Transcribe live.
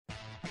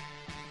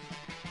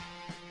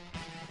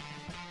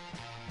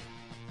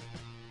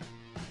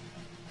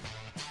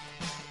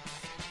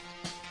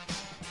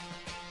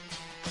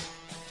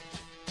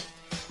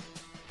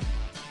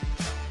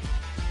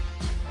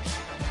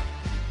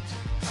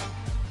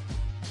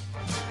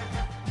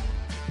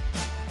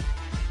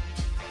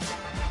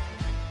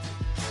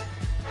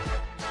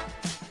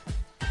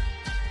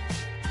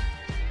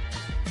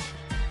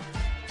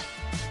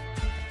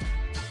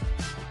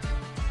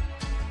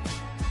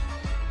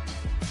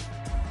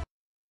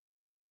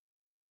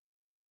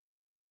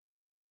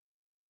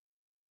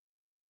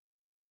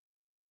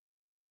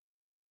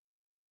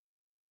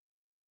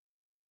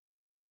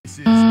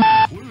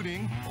experiences,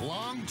 including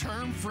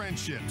long-term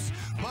friendships.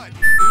 But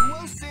in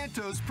Los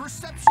Santos,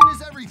 perception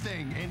is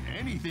everything, and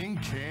anything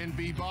can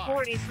be bought.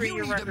 43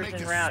 your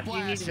records en route.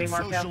 You need to be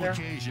marked out there.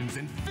 Occasions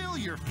and fill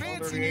your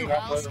fancy new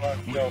house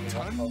with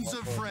tons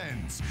of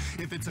friends.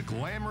 If it's a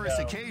glamorous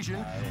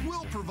occasion,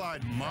 we'll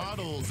provide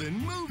models and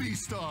movie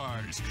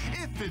stars.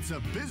 If it's a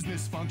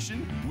business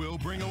function, we'll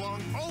bring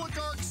along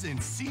oligarchs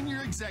and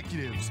senior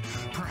executives.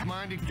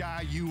 Prime-minded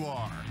guy you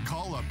are.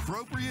 Call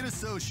Appropriate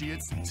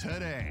Associates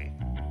today.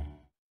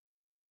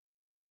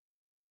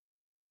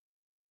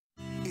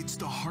 It's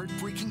the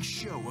heartbreaking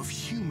show of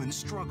human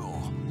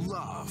struggle,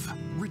 love,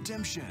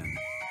 redemption,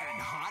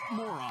 and hot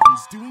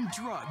morons doing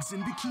drugs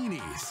in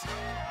bikinis.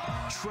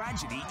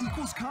 Tragedy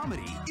equals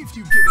comedy if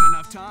you give it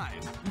enough time.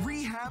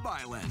 Rehab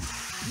Island.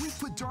 We've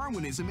put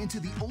Darwinism into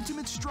the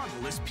ultimate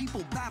struggle as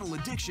people battle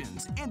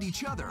addictions and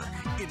each other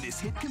in this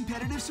hit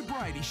competitive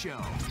sobriety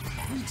show.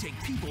 We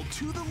take people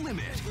to the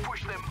limit,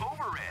 push them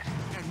over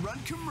it, and run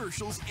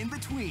commercials in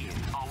between.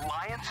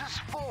 Alliances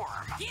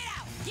form. Get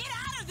out! Get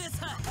out of this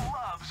hut!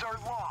 Loves are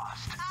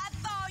lost. I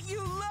thought you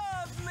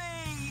loved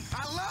me!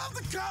 I love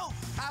the coke!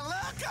 I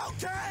love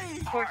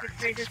cocaine!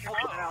 43 just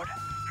out.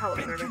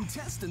 And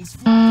contestants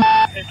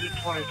Engine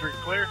 23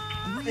 clear.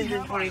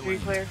 Engine 23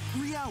 clear.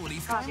 Reality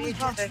Copy, finally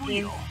gets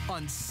real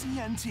on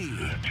CNT.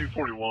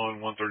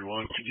 241,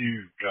 131. Could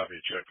you copy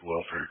check the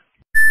welfare?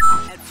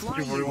 At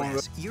Fly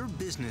US, your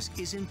business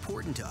is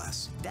important to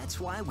us. That's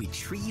why we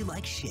treat you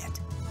like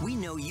shit. We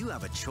know you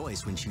have a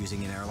choice when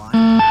choosing an airline.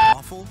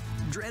 Awful,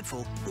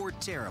 dreadful, or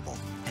terrible.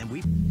 And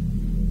we